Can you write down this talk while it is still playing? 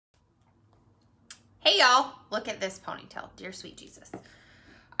Hey y'all, look at this ponytail, dear sweet Jesus.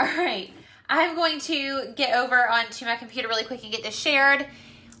 All right, I'm going to get over onto my computer really quick and get this shared.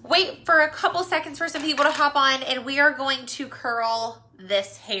 Wait for a couple seconds for some people to hop on, and we are going to curl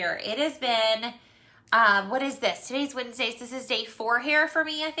this hair. It has been, what is this? Today's Wednesday, so this is day 4 hair for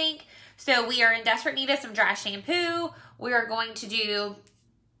me, I think. So we are in desperate need of some dry shampoo. We are going to do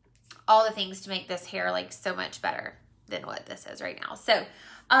all the things to make this hair like so much better than what this is right now. So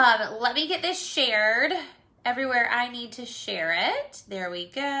let me get this shared everywhere I need to share it. There we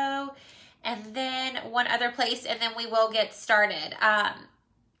go. And then one other place, and then we will get started.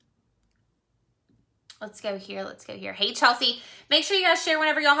 Let's go here. Let's go here. Hey, Chelsea. Make sure you guys share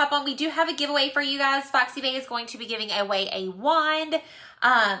whenever y'all hop on. We do have a giveaway for you guys. Foxy Bae is going to be giving away a wand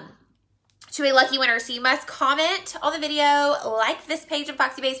to a lucky winner. So you must comment on the video, like this page and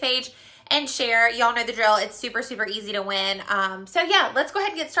Foxy Bae's page, and share. Y'all know the drill. It's super, super easy to win. So yeah, let's go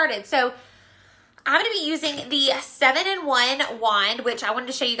ahead and get started. So I'm going to be using the 7-in-1 wand, which I wanted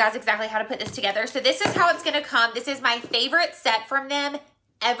to show you guys exactly how to put this together. So this is how it's going to come. This is my favorite set from them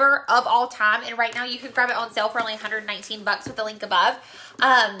ever of all time. And right now you can grab it on sale for only 119 bucks with the link above.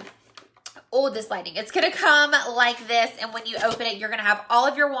 This lighting. It's going to come like this. And when you open it, you're going to have all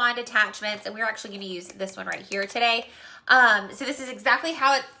of your wand attachments. And we're actually going to use this one right here today. So this is exactly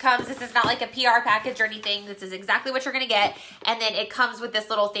how it comes. This is not like a PR package or anything. This is exactly what you're going to get. And then it comes with this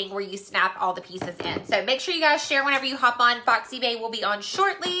little thing where you snap all the pieces in. So make sure you guys share whenever you hop on. Foxy Bae will be on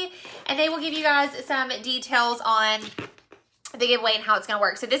shortly, and they will give you guys some details on the giveaway and how it's going to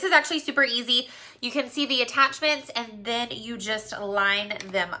work. So this is actually super easy. You can see the attachments, and then you just line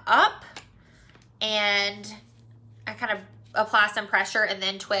them up, and I kind of apply some pressure and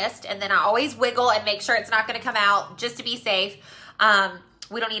then twist, and then I always wiggle and make sure it's not going to come out just to be safe.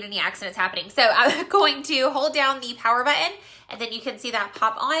 We don't need any accidents happening. So I'm going to hold down the power button, and then you can see that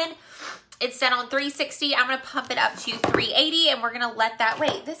pop on. It's set on 360. I'm going to pump it up to 380, and we're going to let that,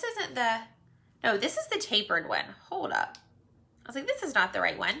 wait, this isn't the, no, this is the tapered one. Hold up. I was like, this is not the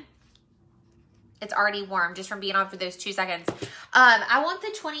right one. It's already warm just from being on for those 2 seconds. I want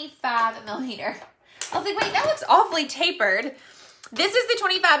the 25 millimeter. I was like, wait, that looks awfully tapered. This is the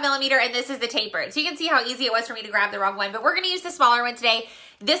 25 millimeter, and this is the tapered. So you can see how easy it was for me to grab the wrong one, but we're going to use the smaller one today.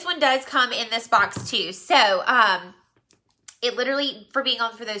 This one does come in this box too. So it literally, for being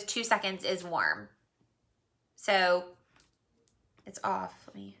on for those 2 seconds, is warm. So it's off.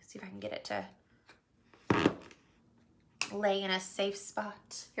 Let me see if I can get it to lay in a safe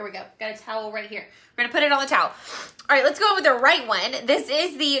spot. Here we go. Got a towel right here. We're gonna put it on the towel. All right, let's go with the right one. This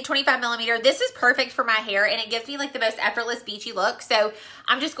is the 25 millimeter. This is perfect for my hair, and it gives me like the most effortless beachy look. So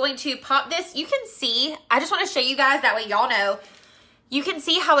I'm just going to pop this. You can see, I just want to show you guys, that way y'all know. You can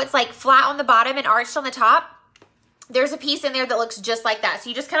see how it's like flat on the bottom and arched on the top. There's a piece in there that looks just like that. So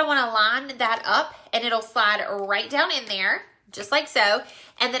you just kind of want to line that up, and it'll slide right down in there, just like so.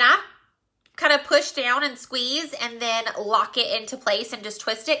 And then I kind of push down and squeeze, and then lock it into place and just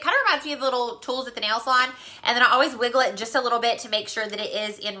twist it. Kind of reminds me of the little tools at the nail salon. And then I always wiggle it just a little bit to make sure that it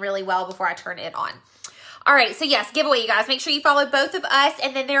is in really well before I turn it on. All right, so yes, giveaway, you guys. Make sure you follow both of us,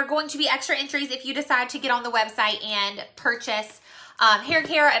 and then there are going to be extra entries if you decide to get on the website and purchase hair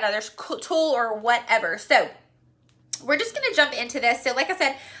care, another tool, or whatever. So we're just going to jump into this. So like I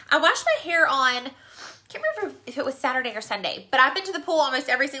said, I washed my hair on, I can't remember if it was Saturday or Sunday, but I've been to the pool almost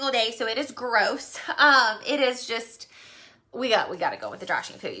every single day, so it is gross. It is just, we got to go with the dry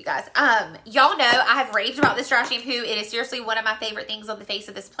shampoo, you guys. Y'all know I have raved about this dry shampoo. It is seriously one of my favorite things on the face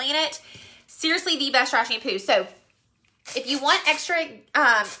of this planet. Seriously, the best dry shampoo. So if you want extra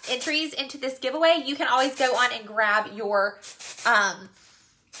entries into this giveaway, you can always go on and grab your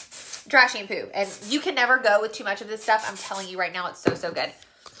dry shampoo. And you can never go with too much of this stuff. I'm telling you right now, it's so, so good.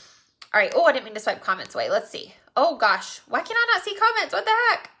 All right. Oh, I didn't mean to swipe comments away. Let's see. Oh, gosh. Why can I not see comments? What the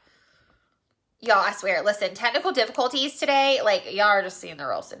heck? Y'all, I swear. Listen, technical difficulties today. Like, y'all are just seeing the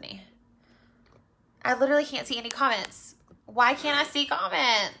real Sydney. I literally can't see any comments. Why can't I see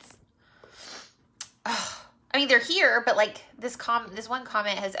comments? Oh, I mean, they're here, but, like, this one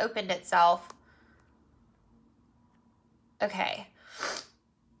comment has opened itself. Okay.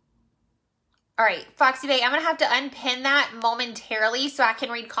 All right, Foxy Bae, I'm going to have to unpin that momentarily so I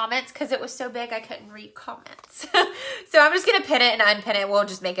can read comments because it was so big I couldn't read comments. So I'm just going to pin it and unpin it. We'll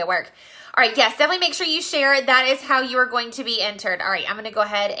just make it work. All right, yes, definitely make sure you share it. That is how you are going to be entered. All right, I'm going to go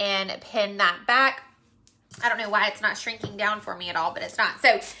ahead and pin that back. I don't know why it's not shrinking down for me at all, but it's not.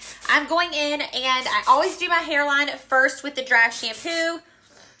 So I'm going in, and I always do my hairline first with the dry shampoo.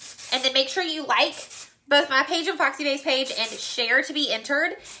 And then make sure you like both my page and Foxy Bay's page and share to be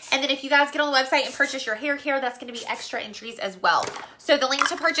entered. And then if you guys get on the website and purchase your hair care, that's going to be extra entries as well. So the link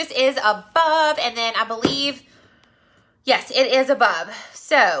to purchase is above, and then I believe, yes, it is above.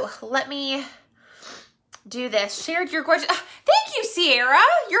 So let me do this. Shared your gorgeous, thank you, Sierra.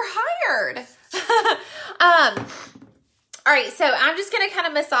 You're hired. All right, so I'm just going to kind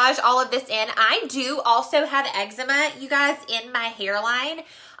of massage all of this in. I do also have eczema, you guys, in my hairline.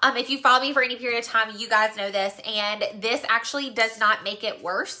 If you follow me for any period of time, you guys know this, and this actually does not make it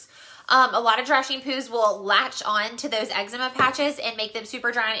worse. A lot of dry shampoos will latch on to those eczema patches and make them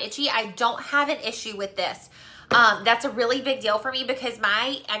super dry and itchy. I don't have an issue with this. That's a really big deal for me because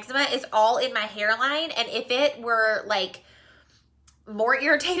my eczema is all in my hairline, and if it were like more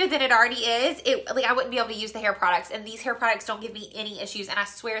irritated than it already is, I wouldn't be able to use the hair products, and these hair products don't give me any issues, and I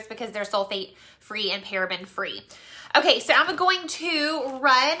swear it's because they're sulfate free and paraben free. Okay, so I'm going to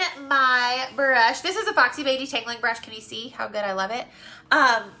run my brush. This is a Foxy Bay detangling brush. Can you see how good I love it?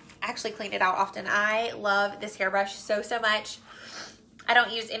 I actually clean it out often. I love this hairbrush so much. I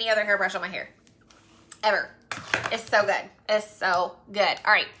don't use any other hairbrush on my hair ever. It's so good. It's so good.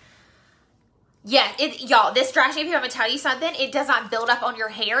 All right. Yeah, y'all, this dry shampoo, I'm going to tell you something. It does not build up on your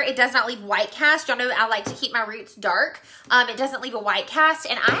hair. It does not leave white cast. Y'all know I like to keep my roots dark. It doesn't leave a white cast.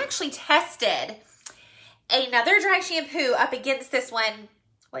 And I actually tested another dry shampoo up against this one.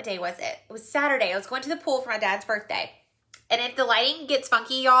 What day was it? It was Saturday. I was going to the pool for my dad's birthday. And if the lighting gets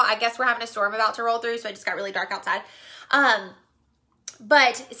funky, y'all, I guess we're having a storm about to roll through, so it just got really dark outside.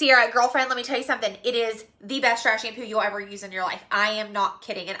 But Sierra, girlfriend, let me tell you something. It is the best dry shampoo you'll ever use in your life. I am not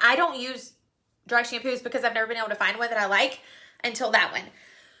kidding. And I don't use dry shampoos because I've never been able to find one that I like until that one.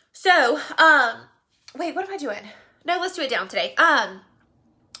 So, wait, what am I doing? No, let's do it down today.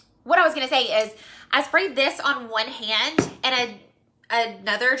 What I was going to say is I sprayed this on one hand and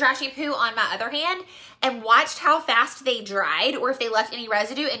another dry shampoo on my other hand and watched how fast they dried or if they left any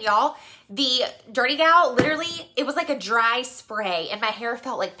residue. And y'all, the Dirty Gal, literally, it was like a dry spray and my hair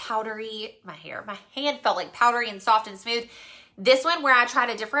felt like powdery. My hand felt like powdery and soft and smooth. This one, where I tried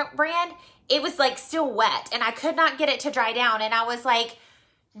a different brand, it was like still wet and I could not get it to dry down. And I was like,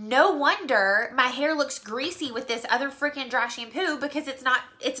 no wonder my hair looks greasy with this other freaking dry shampoo because it's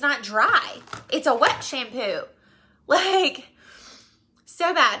not dry. It's a wet shampoo. Like,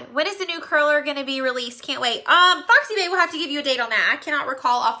 so bad. When is the new curler going to be released? Can't wait. Foxy Bay will have to give you a date on that. I cannot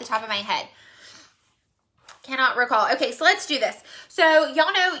recall off the top of my head. Cannot recall. Okay, so let's do this. So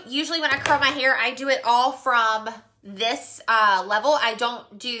y'all know usually when I curl my hair, I do it all from this level. I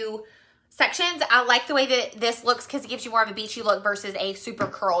don't do sections. I like the way that this looks because it gives you more of a beachy look versus a super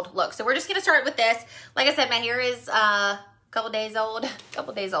curled look. So we're just going to start with this. Like I said, my hair is a couple days old.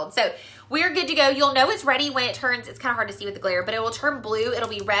 So we're good to go. You'll know it's ready when it turns, it's kind of hard to see with the glare, but it will turn blue. It'll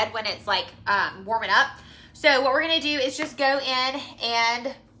be red when it's like warming up. So what we're going to do is just go in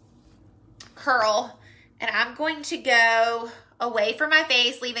and curl. And I'm going to go away from my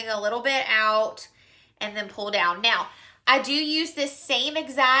face, leaving a little bit out and then pull down. Now, I do use this same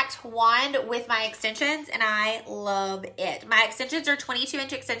exact wand with my extensions, and I love it. My extensions are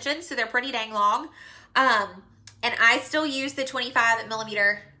 22-inch extensions, so they're pretty dang long. And I still use the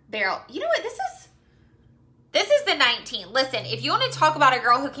 25mm barrel. You know what? This is the 19. Listen, if you want to talk about a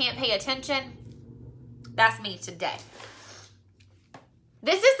girl who can't pay attention, that's me today.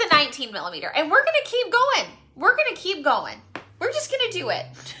 This is the 19mm, and we're going to keep going. We're going to keep going. We're just going to do it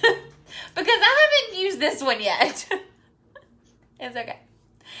because I haven't used this one yet. It's okay.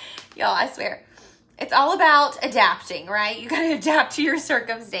 Y'all, I swear. It's all about adapting, right? You got to adapt to your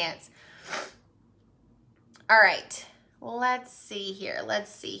circumstance. All right. Let's see here.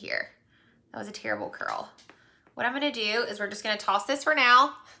 That was a terrible curl. What I'm going to do is we're just going to toss this for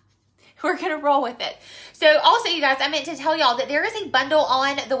now. We're going to roll with it. So also, you guys, I meant to tell y'all that there is a bundle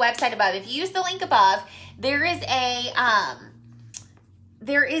on the website above. If you use the link above, there is a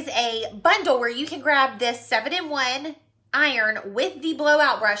bundle where you can grab this 7-in-1 iron with the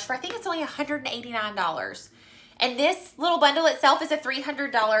blowout brush for, I think it's only $189. And this little bundle itself is a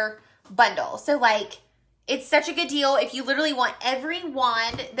 $300 bundle. So like, it's such a good deal. If you literally want every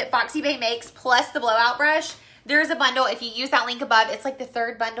wand that Foxy Bay makes plus the blowout brush, there's a bundle. If you use that link above, it's like the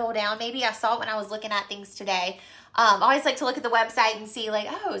third bundle down. Maybe I saw it when I was looking at things today. I always like to look at the website and see like,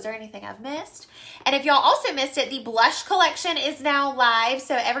 oh, is there anything I've missed? And if y'all also missed it, the blush collection is now live.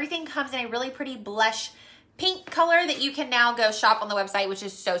 So everything comes in a really pretty blush pink color that you can now go shop on the website, which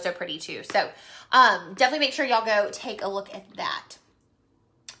is so pretty too. So definitely make sure y'all go take a look at that.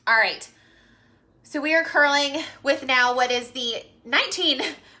 All right. So we are curling with now what is the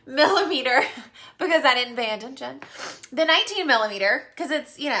 19mm, because I didn't pay attention. The 19mm, because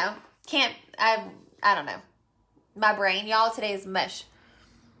it's, you know, I don't know. My brain, y'all, today is mush.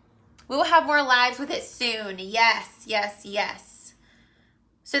 We will have more lives with it soon. Yes, yes, yes.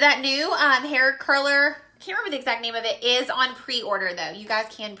 So that new hair curler, I can't remember the exact name of it, is on pre-order though. You guys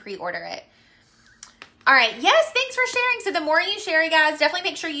can pre-order it. All right. Yes, thanks for sharing. So the more you share, you guys, definitely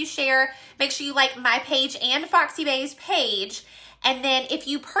make sure you share. Make sure you like my page and Foxy Bay's page. And then if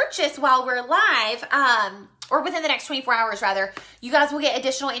you purchase while we're live, or within the next 24 hours rather, you guys will get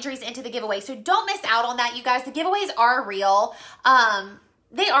additional entries into the giveaway. So don't miss out on that, you guys. The giveaways are real.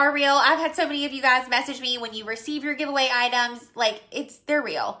 They are real. I've had so many of you guys message me when you receive your giveaway items. Like, they're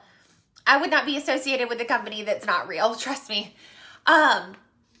real. I would not be associated with a company that's not real. Trust me.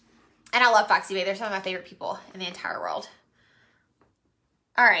 And I love Foxy Bay. They're some of my favorite people in the entire world.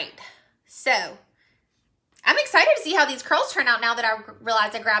 All right. So, I'm excited to see how these curls turn out now that I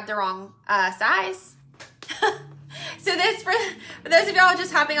realized I grabbed the wrong size. So this, for those of y'all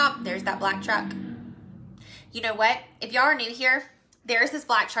just hopping on, there's that black truck. You know what? If y'all are new here, there's this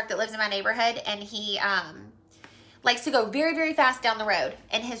black truck that lives in my neighborhood, and he likes to go very, very fast down the road,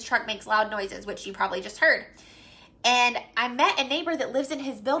 and his truck makes loud noises, which you probably just heard. And I met a neighbor that lives in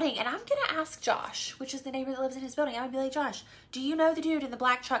his building, and I'm going to ask Josh, which is the neighbor that lives in his building. I'm going to be like, Josh, do you know the dude in the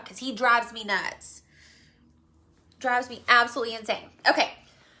black truck? Because he drives me nuts. Drives me absolutely insane. Okay.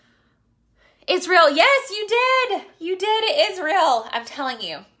 It's real. Yes, you did. You did. It is real. I'm telling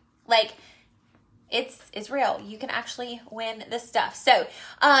you. Like, it's real. You can actually win this stuff. So,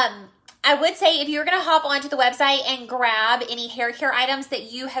 I would say if you're going to hop onto the website and grab any hair care items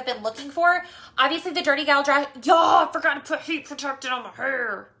that you have been looking for, obviously the Dirty Gal Dry, I forgot to put heat protectant on my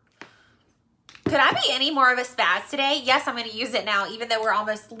hair. Could I be any more of a spaz today? Yes, I'm going to use it now, even though we're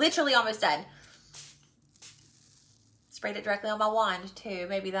literally almost done. Sprayed it directly on my wand too.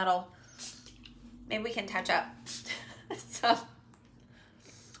 Maybe we can touch up. So,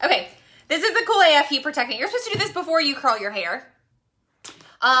 okay. This is the Cool AF Heat Protectant. You're supposed to do this before you curl your hair.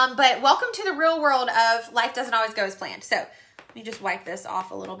 But welcome to the real world of life doesn't always go as planned. So let me just wipe this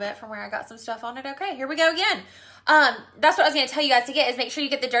off a little bit from where I got some stuff on it. Okay, here we go again. That's what I was going to tell you guys to get, is make sure you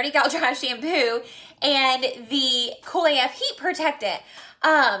get the Dirty Gal Dry shampoo and the Cool AF Heat Protectant.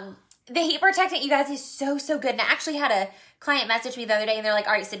 The heat protectant, you guys, is so, so good. And I actually had a client message me the other day, and they're like,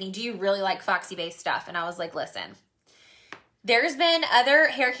 all right, Sydney, do you really like Foxy Bay stuff? And I was like, listen, there's been other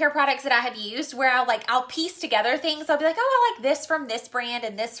hair care products that I have used where I'll piece together things. I'll be like, oh, I like this from this brand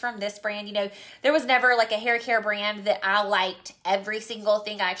and this from this brand. You know, there was never like a hair care brand that I liked every single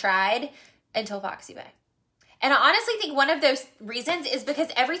thing I tried until Foxy Bay. And I honestly think one of those reasons is because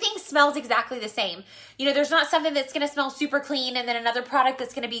everything smells exactly the same. You know, there's not something that's going to smell super clean and then another product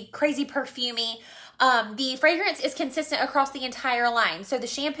that's going to be crazy perfumey. The fragrance is consistent across the entire line. So the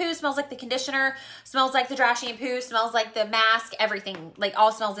shampoo smells like the conditioner, smells like the dry shampoo, smells like the mask, everything like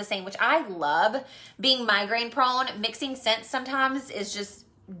all smells the same, which I love. Being migraine prone, mixing scents sometimes is just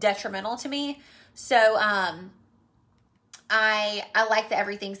detrimental to me. So I like that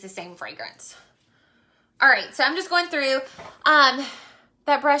everything's the same fragrance. All right, so I'm just going through.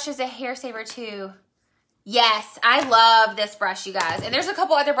 That brush is a hair saver too. Yes, I love this brush, you guys. And there's a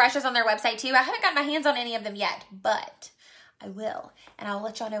couple other brushes on their website too. I haven't got my hands on any of them yet, but I will. And I'll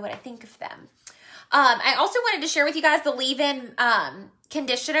let y'all know what I think of them. I also wanted to share with you guys the leave-in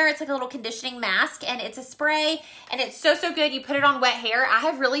conditioner. It's like a little conditioning mask, and it's a spray, and it's so, so good. You put it on wet hair. I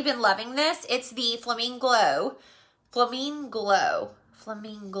have really been loving this. It's the Flamingo.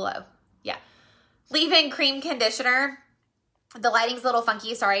 Yeah. Leave-in cream conditioner. The lighting's a little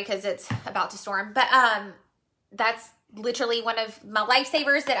funky, sorry, because it's about to storm. But that's literally one of my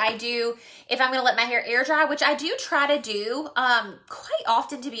lifesavers that I do if I'm going to let my hair air dry, which I do try to do quite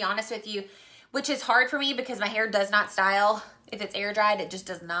often, to be honest with you, which is hard for me because my hair does not style. If it's air dried, it just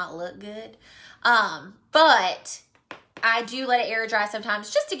does not look good. But I do let it air dry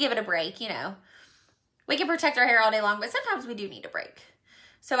sometimes just to give it a break, you know. We can protect our hair all day long, but sometimes we do need a break.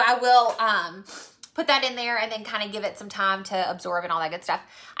 So I will put that in there and then kind of give it some time to absorb and all that good stuff.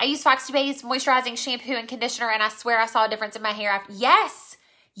 I use Foxy Bay's moisturizing shampoo and conditioner, and I swear I saw a difference in my hair after. Yes.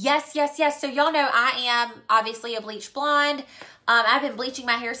 So y'all know I am obviously a bleach blonde. I've been bleaching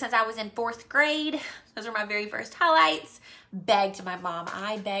my hair since I was in 4th grade. Those were my very first highlights. I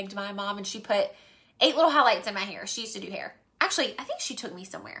begged my mom, and she put 8 little highlights in my hair. She used to do hair. Actually, I think she took me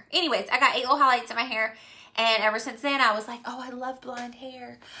somewhere. Anyways, I got 8 little highlights in my hair, and ever since then, I was like, oh, I love blonde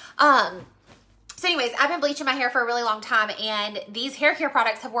hair. So anyways, I've been bleaching my hair for a really long time, and these hair care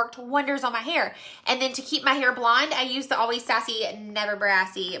products have worked wonders on my hair. And then to keep my hair blonde, I use the Always Sassy Never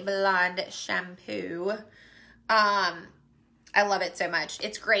Brassy Blonde Shampoo. I love it so much.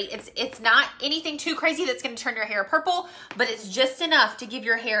 It's great. It's not anything too crazy that's going to turn your hair purple, but it's just enough to give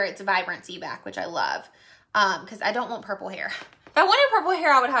your hair its vibrancy back, which I love. Because I don't want purple hair. If I wanted purple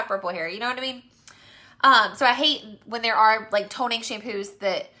hair, I would have purple hair. You know what I mean? So I hate when there are like toning shampoos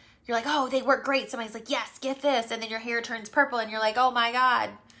that you're like, oh, they work great. Somebody's like, yes, get this. And then your hair turns purple and you're like, oh my God,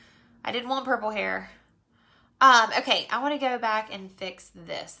 I didn't want purple hair. Okay, I want to go back and fix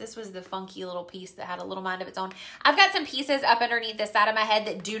this. This was the funky little piece that had a little mind of its own. I've got some pieces up underneath the side of my head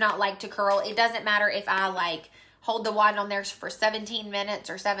that do not like to curl. It doesn't matter if I like hold the wand on there for 17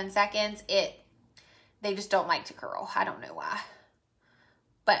 minutes or 7 seconds. They just don't like to curl. I don't know why.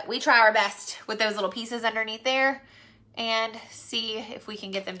 But we try our best with those little pieces underneath there and see if we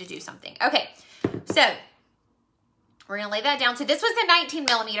can get them to do something. Okay, so we're going to lay that down. So this was the 19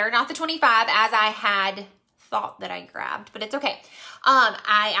 millimeter, not the 25 as I had thought that I grabbed, but it's okay.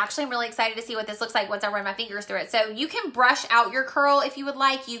 I actually am really excited to see what this looks like once I run my fingers through it. So you can brush out your curl if you would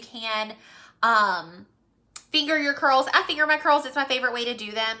like. You can finger your curls. I finger my curls. It's my favorite way to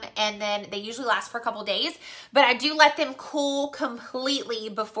do them. And then they usually last for a couple days, but I do let them cool completely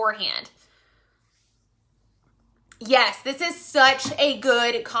beforehand. Yes, this is such a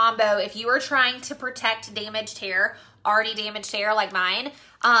good combo if you are trying to protect damaged hair, already damaged hair like mine.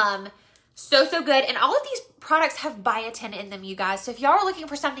 So good. And all of these products have biotin in them, you guys. So if y'all are looking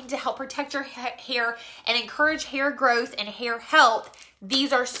for something to help protect your hair and encourage hair growth and hair health,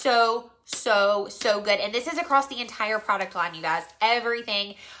 these are so good. And this is across the entire product line, you guys.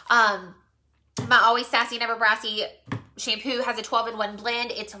 Everything. My Always Sassy Never Brassy shampoo has a 12-in-1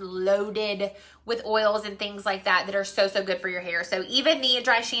 blend. It's loaded with oils and things like that that are so good for your hair. So even the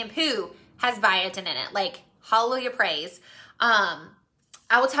dry shampoo has biotin in it. Like, hallelujah praise.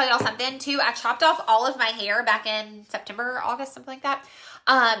 I will tell y'all something too. I chopped off all of my hair back in September, August, something like that.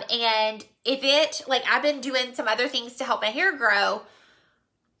 And I've been doing some other things to help my hair grow,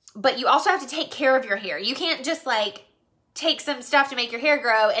 but you also have to take care of your hair. You can't just like take some stuff to make your hair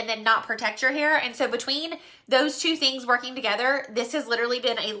grow and then not protect your hair. And so between those two things working together, this has literally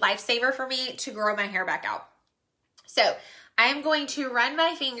been a lifesaver for me to grow my hair back out. So I am going to run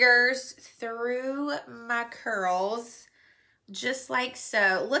my fingers through my curls just like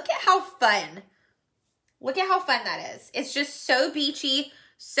so. Look at how fun. Look at how fun that is. It's just so beachy,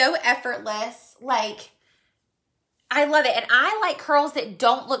 so effortless. Like, I love it. And I like curls that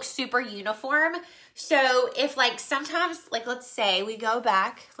don't look super uniform. So if like sometimes, like let's say we go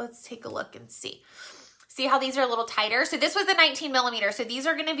back, let's take a look and see. See how these are a little tighter? So this was the 19 millimeter. So these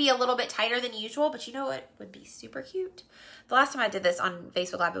are going to be a little bit tighter than usual, but you know what would be super cute? The last time I did this on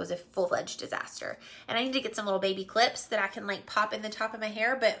Facebook Live, it was a full-fledged disaster. And I need to get some little baby clips that I can like pop in the top of my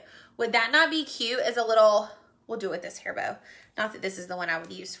hair. But would that not be cute as a little, we'll do it with this hair bow. Not that this is the one I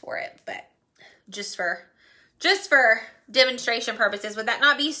would use for it, but just for demonstration purposes, would that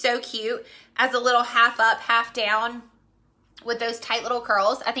not be so cute as a little half up, half down with those tight little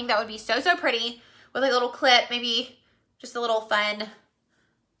curls? I think that would be so pretty with a little clip, maybe just a little fun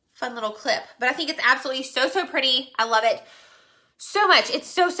little clip. But I think it's absolutely so pretty. I love it so much. It's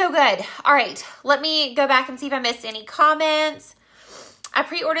so good. All right, let me go back and see if I missed any comments. I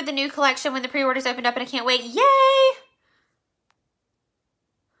pre-ordered the new collection when the pre-orders opened up and I can't wait. Yay!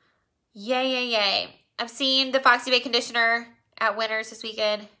 Yay. I've seen the Foxy Bay conditioner at Winners this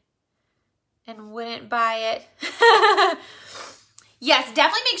weekend and wouldn't buy it. Yes,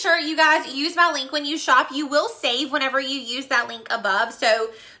 definitely make sure you guys use my link when you shop. You will save whenever you use that link above.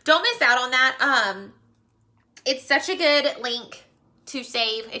 So don't miss out on that. It's such a good link to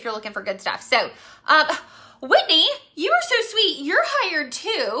save if you're looking for good stuff. So, Whitney, you are so sweet. You're hired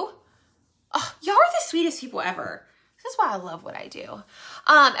too. Oh, y'all are the sweetest people ever. This is why I love what I do.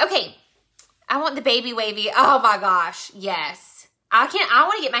 Okay. I want the baby wavy. Oh my gosh. Yes. I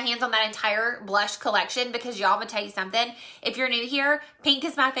want to get my hands on that entire blush collection because y'all, I'm going to tell you something. If you're new here, pink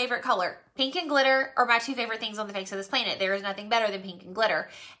is my favorite color. Pink and glitter are my two favorite things on the face of this planet. There is nothing better than pink and glitter.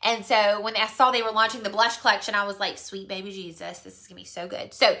 And so when I saw they were launching the blush collection, I was like, sweet baby Jesus, this is going to be so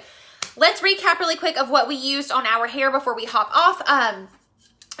good. So let's recap really quick of what we used on our hair before we hop off.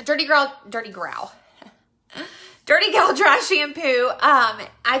 Dirty Gal Dry Shampoo.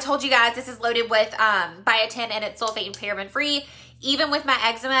 I told you guys this is loaded with biotin and it's sulfate and paraben free. Even with my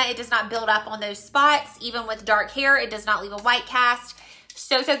eczema, it does not build up on those spots. Even with dark hair, it does not leave a white cast.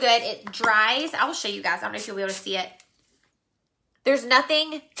 So good. It dries. I will show you guys. I don't know if you'll be able to see it. There's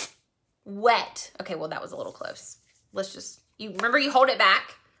nothing wet. Okay, well, that was a little close. Let's just, remember you hold it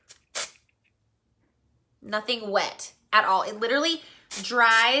back. Nothing wet at all. It literally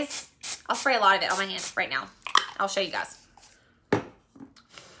dries. I'll spray a lot of it on my hands right now. I'll show you guys.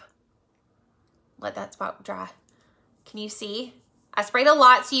 Let that spot dry. Can you see? I sprayed a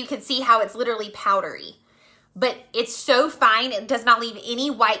lot so you can see how it's literally powdery. But it's so fine, it does not leave any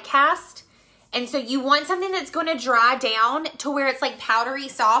white cast. And so you want something that's going to dry down to where it's like powdery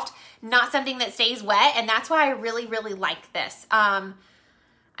soft, not something that stays wet. And that's why I really, really like this.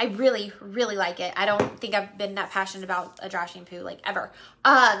 I really, really like it. I don't think I've been that passionate about a dry shampoo like ever.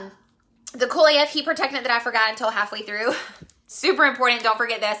 The Cool AF heat protectant that I forgot until halfway through. Super important. Don't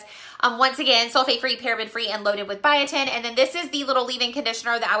forget this. Once again, sulfate-free, paraben-free, and loaded with biotin. And then this is the little leave-in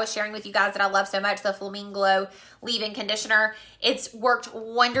conditioner that I was sharing with you guys that I love so much, the Flamingo leave-in conditioner. It's worked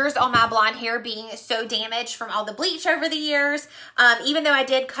wonders on my blonde hair being so damaged from all the bleach over the years. Even though I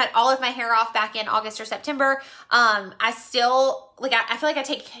did cut all of my hair off back in August or September, I still, like, I feel like I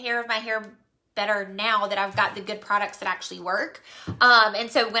take care of my hair better now that I've got the good products that actually work.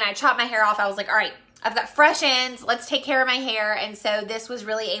 And so when I chopped my hair off, I was like, all right, I've got fresh ends. Let's take care of my hair. And so this was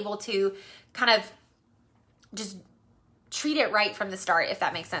really able to kind of just treat it right from the start, if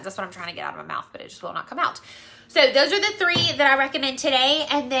that makes sense. That's what I'm trying to get out of my mouth, but it just will not come out. So those are the 3 that I recommend today.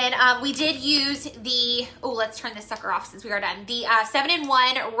 And then we did use the, oh, let's turn this sucker off since we are done. The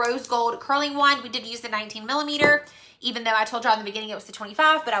 7-in-1 Rose Gold Curling Wand. We did use the 19 millimeter, even though I told y'all in the beginning it was the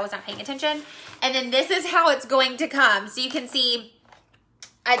 25, but I was not paying attention. And then this is how it's going to come. So you can see,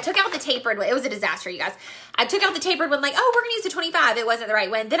 I took out the tapered one. It was a disaster, you guys. I took out the tapered one like, oh, we're going to use the 25. It wasn't the right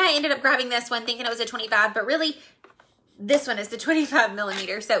one. Then I ended up grabbing this one thinking it was a 25, but really this one is the 25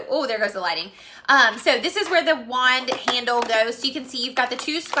 millimeter. So, oh, there goes the lighting. So this is where the wand handle goes. So you can see you've got the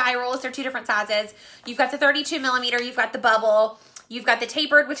 2 spirals. They're 2 different sizes. You've got the 32 millimeter. You've got the bubble. You've got the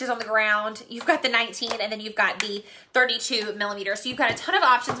tapered, which is on the ground. You've got the 19, and then you've got the 32 millimeter. So you've got a ton of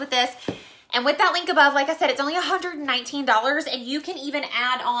options with this. And with that link above, like I said, it's only $119, and you can even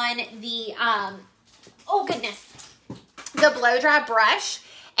add on the, oh goodness, the blow dry brush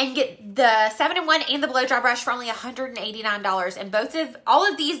and get the 7-in-1 and the blow dry brush for only $189. And all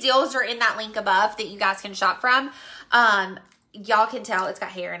of these deals are in that link above that you guys can shop from. Y'all can tell it's got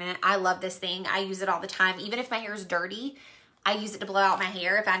hair in it. I love this thing. I use it all the time. Even if my hair is dirty, I use it to blow out my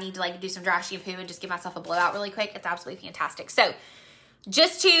hair. If I need to like do some dry shampoo and just give myself a blowout really quick, it's absolutely fantastic. So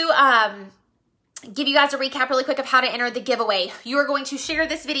just to give you guys a recap really quick of how to enter the giveaway. You are going to share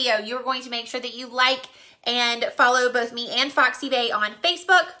this video. You are going to make sure that you like and follow both me and Foxy Bae on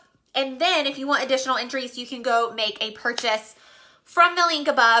Facebook. And then if you want additional entries, you can go make a purchase from the link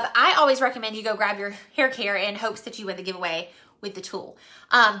above. I always recommend you go grab your hair care in hopes that you win the giveaway with the tool.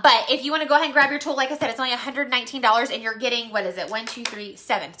 But if you want to go ahead and grab your tool, like I said, it's only $119 and you're getting, what is it? 1, 2, 3,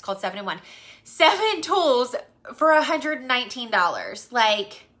 7. It's called 7-in-1. 7 tools for $119.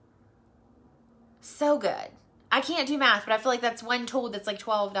 Like, so good. I can't do math, but I feel like that's one tool that's like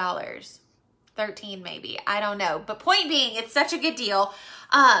 $12. 13 maybe. I don't know. But point being, it's such a good deal.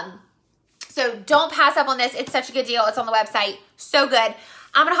 So don't pass up on this. It's such a good deal. It's on the website. So good.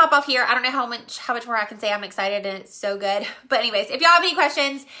 I'm going to hop off here. I don't know how much more I can say. I'm excited and it's so good. But anyways, if y'all have any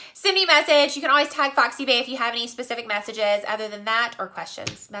questions, send me a message. You can always tag Foxy Bae if you have any specific messages other than that, or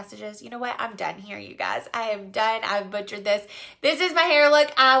questions, messages. You know what? I'm done here, you guys. I am done. I've butchered this. This is my hair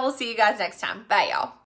look. I will see you guys next time. Bye, y'all.